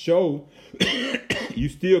 just to show you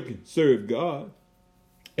still can serve God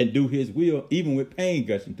and do his will, even with pain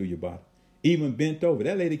gushing through your body, even bent over.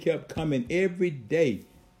 That lady kept coming every day,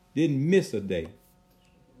 didn't miss a day,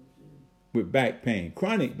 with back pain,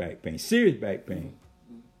 chronic back pain, serious back pain.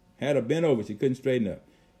 Had her bent over, she couldn't straighten up.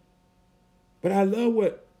 But I love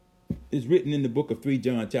what is written in the book of 3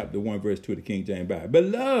 John chapter 1, verse 2 of the King James Bible.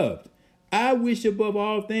 Beloved, I wish above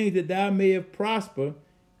all things that thou mayest prosper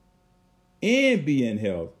and be in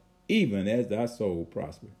health, even as thy soul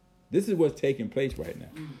prosper. This is what's taking place right now.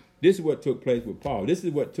 This is what took place with Paul. This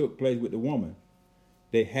is what took place with the woman.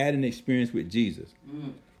 They had an experience with Jesus.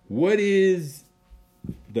 What is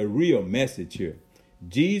the real message here?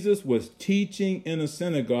 Jesus was teaching in a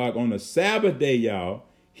synagogue on a Sabbath day, y'all,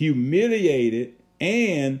 humiliated,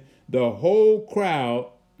 and the whole crowd,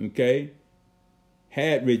 okay,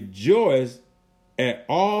 had rejoiced at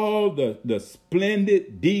all the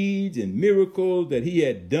splendid deeds and miracles that he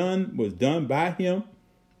had done, was done by him.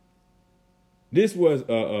 This was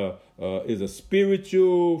is a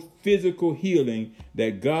spiritual, physical healing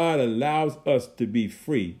that God allows us to be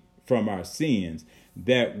free from our sins,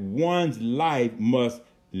 that one's life must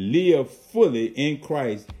live fully in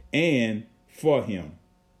Christ and for him.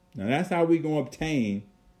 Now that's how we're going to obtain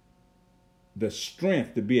the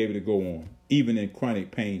strength to be able to go on, even in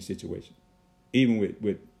chronic pain situations, even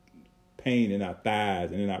with pain in our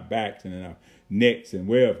thighs and in our backs and in our necks and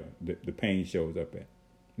wherever the pain shows up at.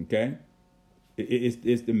 Okay?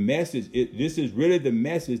 It's the message. This is really the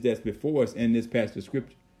message that's before us in this passage of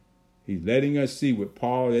scripture. He's letting us see with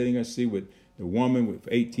Paul, letting us see with the woman with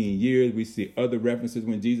 18 years. We see other references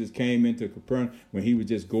when Jesus came into Capernaum, when he was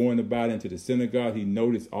just going about into the synagogue. He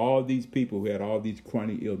noticed all these people who had all these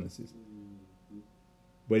chronic illnesses.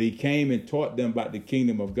 But he came and taught them about the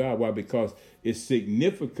kingdom of God. Why? Because it's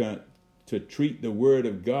significant to treat the word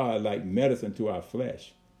of God like medicine to our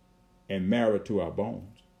flesh and marrow to our bones.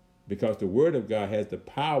 Because the word of God has the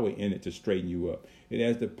power in it to straighten you up. It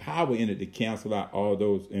has the power in it to cancel out all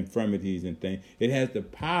those infirmities and things. It has the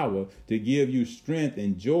power to give you strength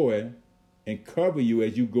and joy and cover you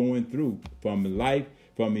as you're going through from life,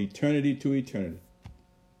 from eternity to eternity.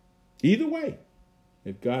 Either way.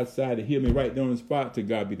 If God decided to heal me right there on the spot, to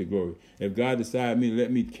God be the glory. If God decided me to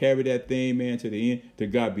let me carry that thing, man, to the end, to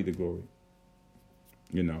God be the glory.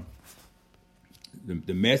 You know,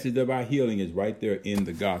 the message of our healing is right there in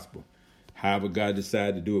the gospel. However God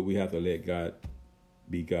decided to do it, we have to let God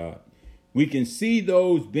be God. We can see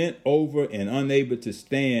those bent over and unable to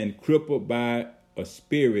stand, crippled by a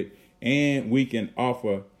spirit, and we can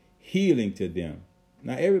offer healing to them.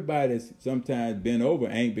 Now, everybody that's sometimes bent over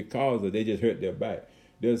ain't because of they just hurt their back.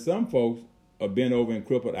 There's some folks are bent over and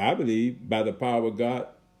crippled, I believe, by the power of God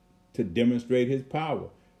to demonstrate his power.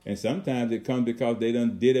 And sometimes it comes because they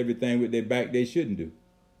done did everything with their back they shouldn't do,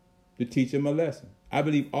 to teach them a lesson. I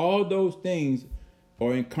believe all those things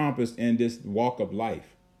are encompassed in this walk of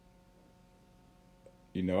life.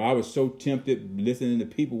 You know, I was so tempted listening to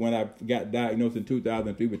people when I got diagnosed in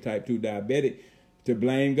 2003 with type 2 diabetic to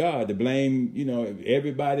blame God, to blame, you know,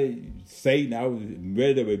 everybody, Satan. I was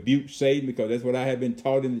ready to rebuke Satan because that's what I had been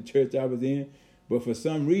taught in the church I was in. But for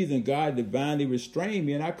some reason, God divinely restrained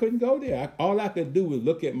me and I couldn't go there. All I could do was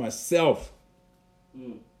look at myself,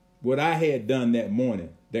 what I had done that morning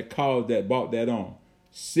that brought that on.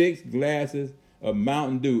 6 glasses of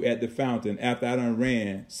Mountain Dew at the fountain after I done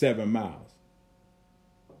ran 7 miles.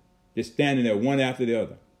 Just standing there one after the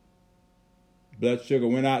other. Blood sugar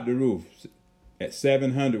went out the roof at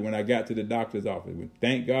 700 when I got to the doctor's office.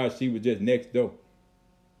 Thank God she was just next door.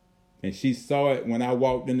 And she saw it when I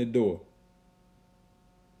walked in the door.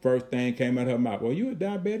 First thing came out of her mouth, well, you a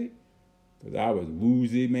diabetic? Because I was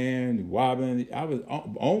woozy, man, wobbling. I was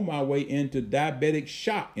on my way into diabetic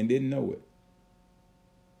shock and didn't know it.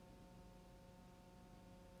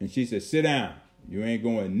 And she said, sit down. You ain't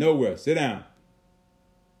going nowhere. Sit down.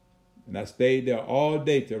 And I stayed there all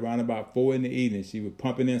day till around about 4 in the evening. She was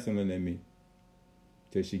pumping insulin in me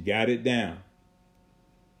till she got it down.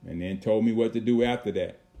 And then told me what to do after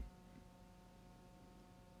that.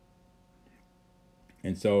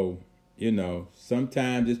 And so, you know,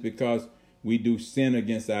 sometimes it's because we do sin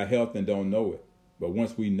against our health and don't know it. But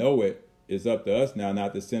once we know it, it's up to us now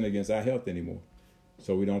not to sin against our health anymore.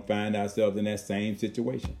 So we don't find ourselves in that same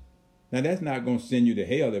situation. Now, that's not going to send you to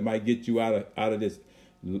hell. It might get you out of this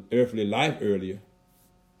earthly life earlier.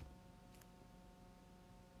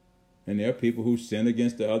 And there are people who sin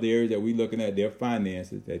against the other areas that we're looking at, their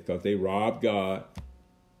finances, because they rob God.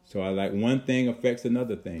 So one thing affects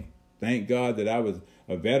another thing. Thank God that I was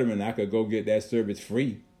a veteran. I could go get that service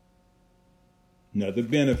free. Another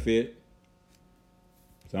benefit.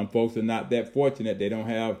 Some folks are not that fortunate. They don't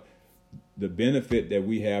have the benefit that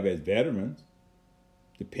we have as veterans,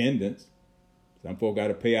 dependents. Some folks got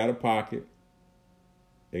to pay out of pocket.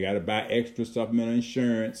 They got to buy extra supplemental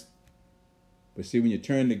insurance. But see, when you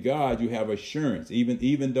turn to God, you have assurance.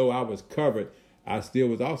 Even though I was covered, I still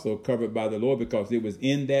was also covered by the Lord, because it was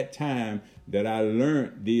in that time that I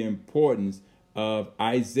learned the importance of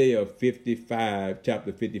Isaiah 55,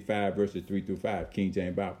 chapter 55, verses 3 through 5, King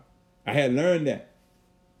James Bible. I had learned that.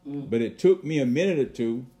 But it took me a minute or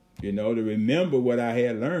two, you know, to remember what I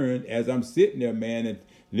had learned as I'm sitting there, man, and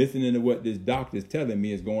listening to what this doctor is telling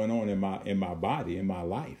me is going on in my body, in my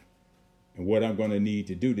life, and what I'm going to need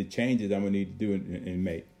to do, the changes I'm going to need to do and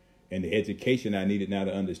make. and the education I needed now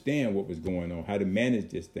to understand what was going on, how to manage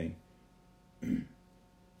this thing.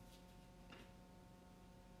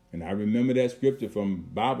 And I remember that scripture from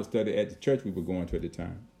Bible study at the church we were going to at the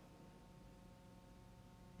time.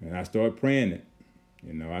 And I started praying it.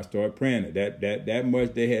 I started praying it. That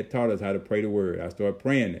much they had taught us how to pray the word. I started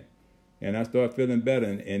praying it. And I started feeling better.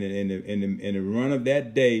 And in the run of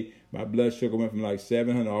that day, my blood sugar went from like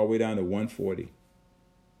 700 all the way down to 140.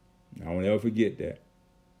 I won't ever forget that.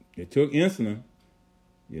 It took insulin,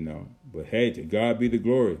 but hey, to God be the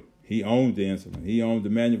glory. He owns the insulin. He owns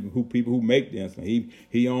the people who make the insulin.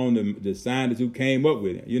 He owned the scientists who came up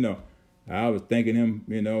with it. I was thanking him,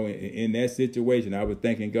 in that situation. I was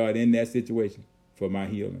thanking God in that situation for my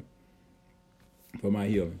healing.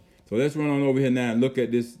 So let's run on over here now and look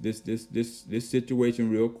at this situation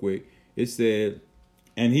real quick. It said,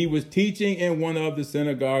 and he was teaching in one of the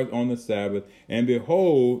synagogues on the Sabbath, and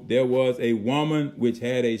behold, there was a woman which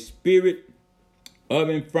had a spirit of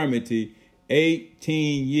infirmity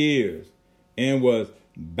 18 years, and was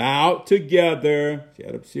bowed together. She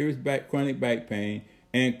had a serious chronic back pain,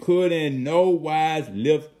 and could in no wise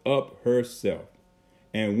lift up herself.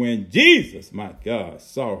 And when Jesus, my God,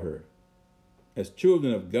 saw her, as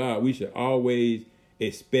children of God, we should always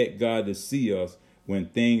expect God to see us when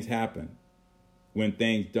things happen, when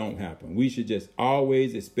things don't happen. We should just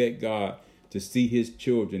always expect God to see his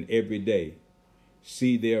children every day,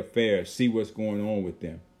 see their affairs, see what's going on with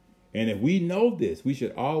them. And if we know this, we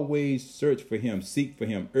should always search for him, seek for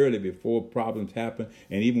him early before problems happen.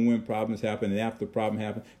 And even when problems happen and after problems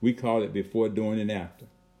happen, we call it before, during, and after.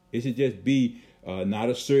 It should just be not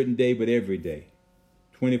a certain day, but every day,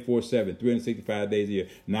 24/7, 365 days a year,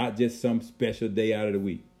 not just some special day out of the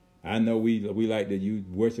week. I know we like to use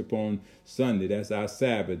worship on Sunday. That's our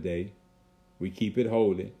Sabbath day. We keep it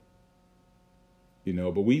holy,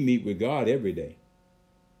 but we meet with God every day.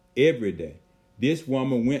 Every day. This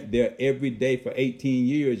woman went there every day for 18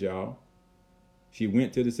 years, y'all. She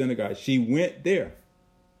went to the synagogue. She went there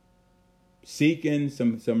seeking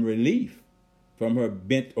some relief from her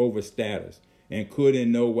bent over status, and could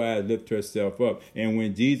in no wise lift herself up. And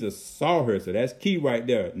when Jesus saw her, so that's key right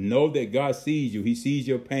there. Know that God sees you. He sees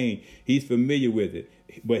your pain. He's familiar with it.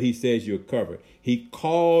 But he says you're covered. He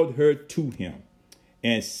called her to him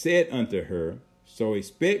and said unto her, so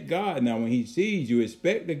expect God. Now, when he sees you,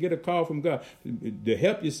 expect to get a call from God. To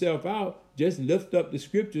help yourself out, just lift up the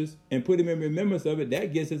scriptures and put him in remembrance of it.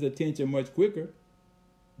 That gets his attention much quicker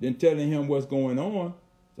than telling him what's going on.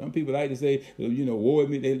 Some people like to say, woe with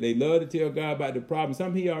me. They love to tell God about the problem.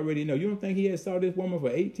 Something he already know. You don't think he had saw this woman for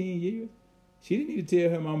 18 years? She didn't need to tell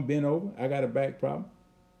him I'm bent over. I got a back problem.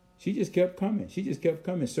 She just kept coming. She just kept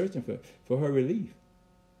coming, searching for her relief.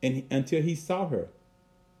 And until he saw her.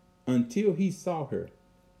 Until he saw her.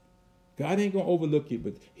 God ain't going to overlook you,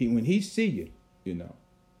 but when he see you,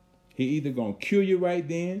 he either going to cure you right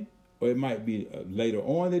then, or it might be later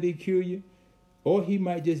on that he cure you, or he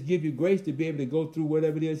might just give you grace to be able to go through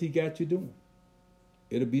whatever it is he got you doing.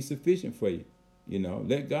 It'll be sufficient for you.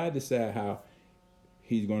 Let God decide how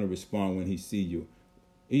he's going to respond when he see you.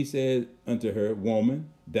 He said unto her, woman,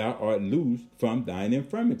 thou art loosed from thine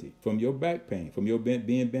infirmity, from your back pain, from your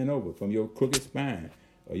being bent over, from your crooked spine,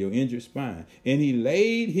 or your injured spine. And he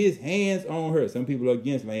laid his hands on her. Some people are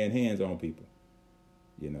against laying hands on people.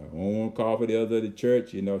 I don't want to call for the elder of the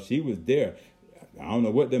church. She was there. I don't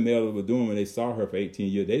know what them elders were doing when they saw her for 18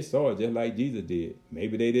 years. They saw it just like Jesus did.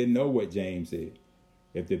 Maybe they didn't know what James said.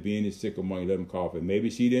 If there be any sick among you, let them call for it. Maybe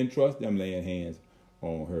she didn't trust them laying hands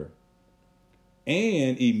on her.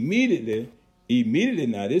 And immediately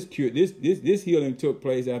now, this healing took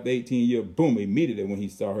place after 18 years. Boom, immediately when he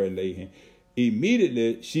saw her and laid hands.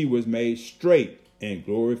 Immediately she was made straight and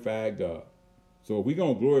glorified God. So if we're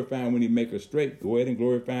going to glorify him when he make her straight, go ahead and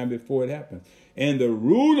glorify him before it happens. And the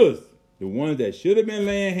rulers, the ones that should have been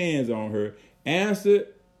laying hands on her, answered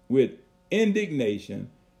with indignation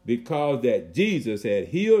because that Jesus had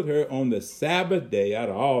healed her on the Sabbath day out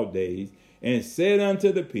of all days, and said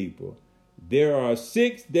unto the people, there are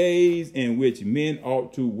 6 days in which men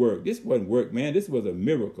ought to work. This wasn't work, man. This was a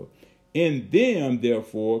miracle. In them,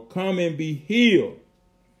 therefore, come and be healed.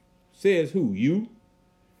 Says who? You.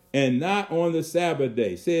 And not on the Sabbath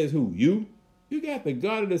day. Says who? You. You got the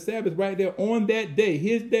God of the Sabbath right there on that day,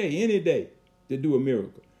 his day, any day, to do a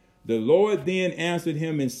miracle. The Lord then answered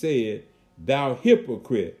him and said, thou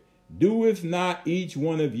hypocrite, doeth not each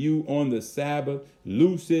one of you on the Sabbath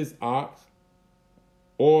loose his ox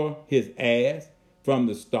or his ass from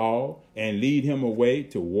the stall and lead him away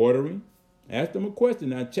to watering? Ask them a question.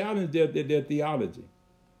 Now challenge their theology.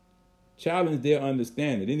 Challenge their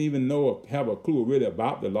understanding. Didn't even have a clue really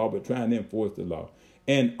about the law, but trying to enforce the law.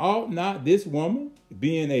 And ought not this woman,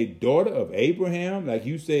 being a daughter of Abraham, like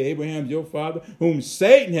you say, Abraham's your father, whom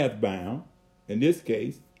Satan hath bound, in this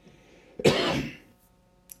case,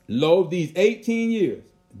 lo, these 18 years,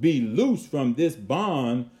 be loosed from this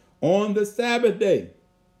bond on the Sabbath day.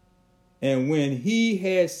 And when he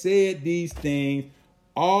had said these things,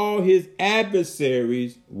 all his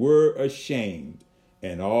adversaries were ashamed,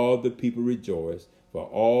 and all the people rejoiced for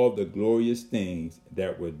all the glorious things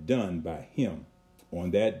that were done by him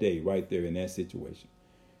on that day, right there in that situation.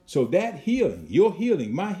 So that healing, your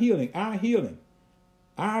healing, my healing,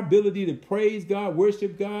 our ability to praise God,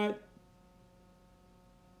 worship God,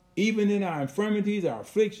 even in our infirmities, our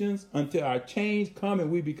afflictions, until our change come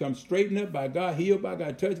and we become straightened up by God, healed by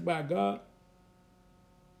God, touched by God,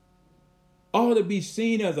 ought to be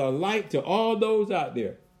seen as a light to all those out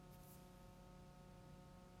there.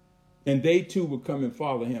 And they too will come and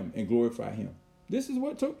follow him and glorify him. This is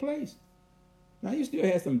what took place. Now, you still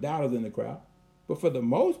had some doubters in the crowd, but for the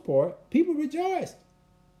most part, people rejoiced.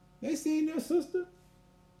 They seen their sister.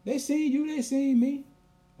 They seen you. They seen me.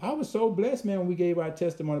 I was so blessed, man, when we gave our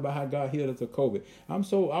testimony about how God healed us of COVID. I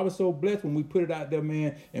was so blessed when we put it out there,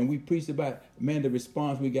 man, and we preached about, man, the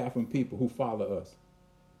response we got from people who follow us.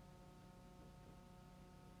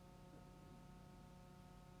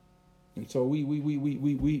 And so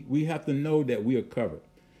we have to know that we are covered.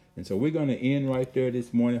 And so we're going to end right there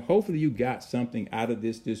this morning. Hopefully you got something out of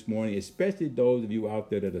this morning, especially those of you out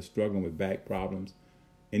there that are struggling with back problems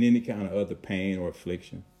and any kind of other pain or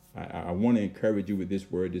affliction. I want to encourage you with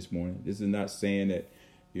this word this morning. This is not saying that,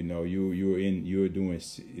 you know, you're doing,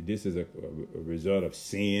 this is a result of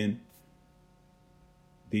sin.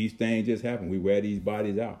 These things just happen. We wear these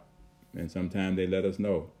bodies out. And sometimes they let us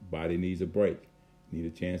know body needs a break, need a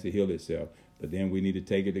chance to heal itself. But then we need to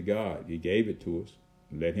take it to God. He gave it to us.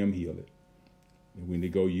 Let him heal it. And we need to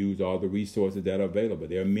go use all the resources that are available.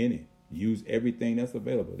 There are many. Use everything that's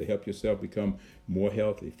available to help yourself become more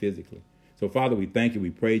healthy physically. So, Father, we thank you. We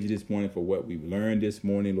praise you this morning for what we've learned this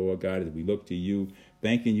morning, Lord God, as we look to you.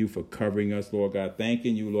 Thanking you for covering us, Lord God.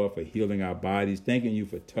 Thanking you, Lord, for healing our bodies. Thanking you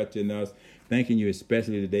for touching us. Thanking you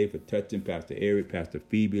especially today for touching Pastor Eric, Pastor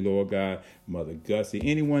Phoebe, Lord God, Mother Gussie,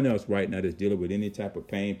 anyone else right now that's dealing with any type of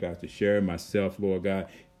pain, Pastor Sharon, myself, Lord God.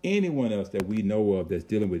 Anyone else that we know of that's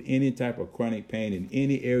dealing with any type of chronic pain in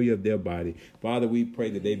any area of their body, Father, we pray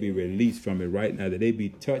that they be released from it right now, that they be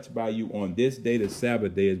touched by you on this day, the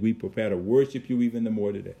Sabbath day, as we prepare to worship you even the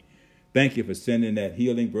more today. Thank you for sending that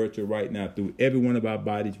healing virtue right now through every one of our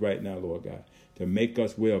bodies right now, Lord God, to make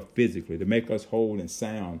us well physically, to make us whole and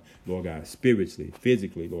sound, Lord God, spiritually,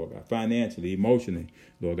 physically, Lord God, financially, emotionally,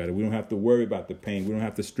 Lord God. We don't have to worry about the pain. We don't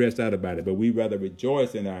have to stress out about it, but we rather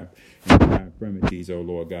rejoice in our infirmities, oh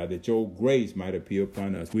Lord God, that your grace might appear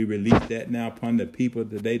upon us. We release that now upon the people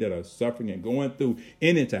today that are suffering and going through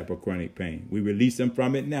any type of chronic pain. We release them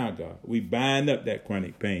from it now, God. We bind up that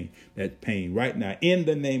chronic pain, that pain right now in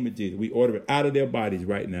the name of Jesus. We order it out of their bodies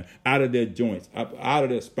right now, out of their joints, out of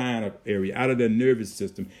their spinal area, out of their nervous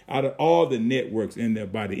system, out of all the networks in their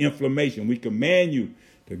body. Inflammation, we command you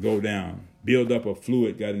to go down, build up a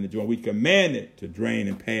fluid, God, in the joint. We command it to drain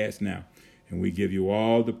and pass now. And we give you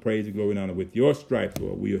all the praise and glory and honor. With your stripes,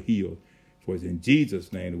 Lord, we are healed. For it's in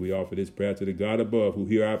Jesus' name that we offer this prayer to the God above, who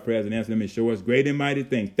hear our prayers and answer them and show us great and mighty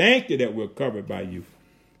things. Thank you that we're covered by you.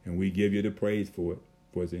 And we give you the praise for it.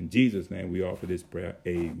 For it's in Jesus' name we offer this prayer.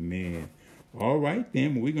 Amen. All right,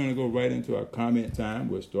 then. We're going to go right into our comment time.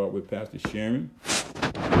 We'll start with Pastor Sharon.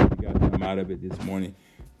 We got to come out of it this morning.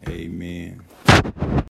 Amen.